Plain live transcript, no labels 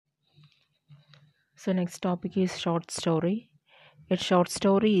So next topic is short story. A short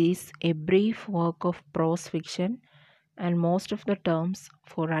story is a brief work of prose fiction, and most of the terms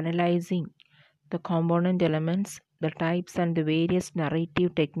for analyzing the component elements, the types and the various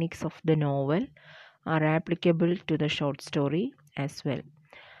narrative techniques of the novel are applicable to the short story as well.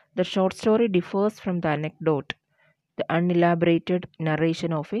 The short story differs from the anecdote, the unelaborated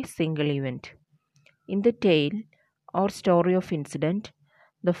narration of a single event. In the tale or story of incident,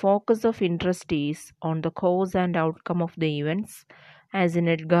 the focus of interest is on the cause and outcome of the events, as in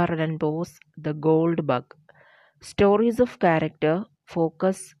Edgar Allan Poe's The Gold Bug. Stories of character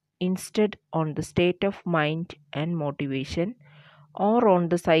focus instead on the state of mind and motivation, or on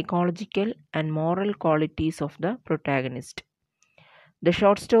the psychological and moral qualities of the protagonist. The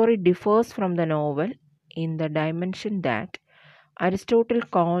short story differs from the novel in the dimension that Aristotle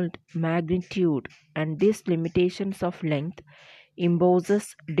called magnitude, and these limitations of length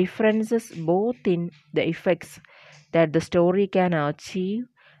imposes differences both in the effects that the story can achieve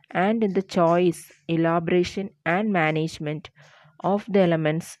and in the choice, elaboration, and management of the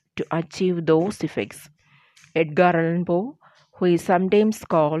elements to achieve those effects. Edgar Allan Poe, who is sometimes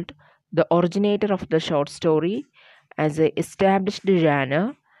called the originator of the short story as an established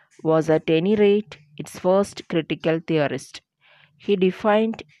genre, was at any rate its first critical theorist. He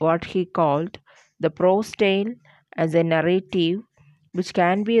defined what he called the prose tale as a narrative which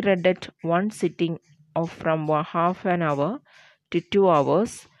can be read at one sitting of from half an hour to 2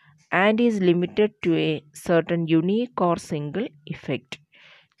 hours and is limited to a certain unique or single effect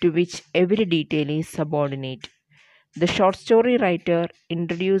to which every detail is subordinate. The short story writer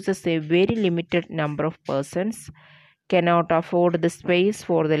introduces a very limited number of persons, cannot afford the space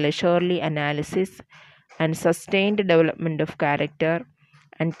for the leisurely analysis and sustained development of character,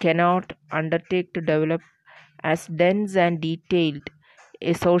 and cannot undertake to develop as dense and detailed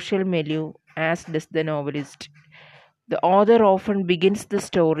a social milieu as does the novelist. The author often begins the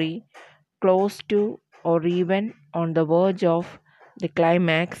story close to or even on the verge of the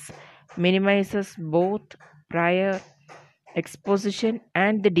climax, minimizes both prior exposition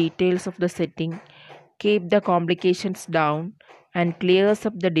and the details of the setting, keep the complications down, and clears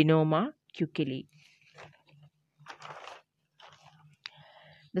up the denouement quickly.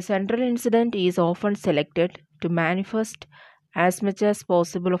 The central incident is often selected to manifest as much as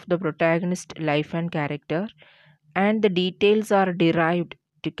possible of the protagonist's life and character, and the details are derived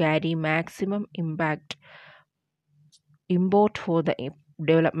to carry maximum import for the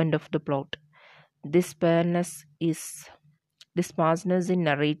development of the plot. This sparseness in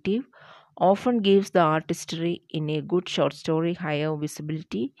narrative often gives the artistry in a good short story higher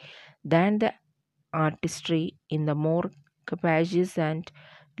visibility than the artistry in the more capacious and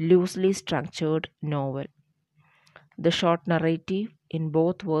loosely structured novel. The short narrative, in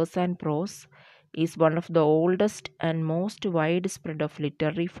both verse and prose, is one of the oldest and most widespread of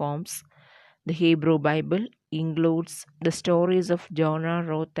literary forms. The Hebrew Bible includes the stories of Jonah,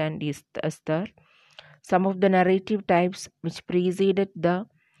 Ruth, and Esther. Some of the narrative types which preceded the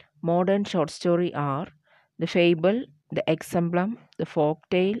modern short story are the fable, the exemplum, the folk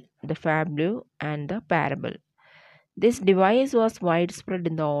tale, the fabule, and the parable. This device was widespread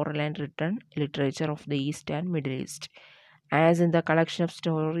in the oral and written literature of the East and Middle East, as in the collection of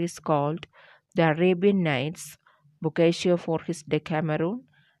stories called the Arabian Nights, Boccaccio for his Decameron,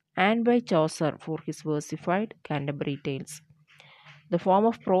 and by Chaucer for his versified Canterbury Tales. The form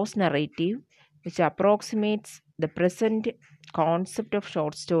of prose narrative, which approximates the present concept of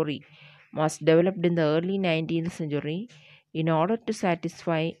short story, was developed in the early 19th century in order to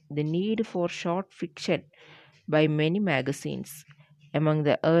satisfy the need for short fiction by many magazines. Among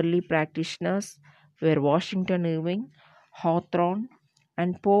the early practitioners were Washington Irving, Hawthorne,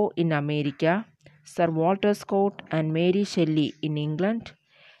 and Poe in America, Sir Walter Scott and Mary Shelley in England,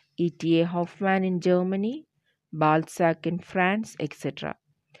 E.T.A. Hoffmann in Germany, Balzac in France, etc.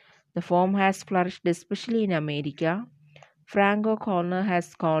 The form has flourished especially in America. Frank O'Connor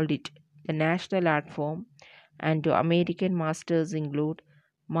has called it the national art form, and to American masters include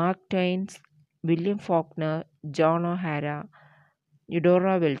Mark Twain, William Faulkner, John O'Hara,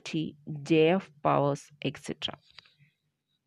 Eudora Welty, J.F. Powers, etc.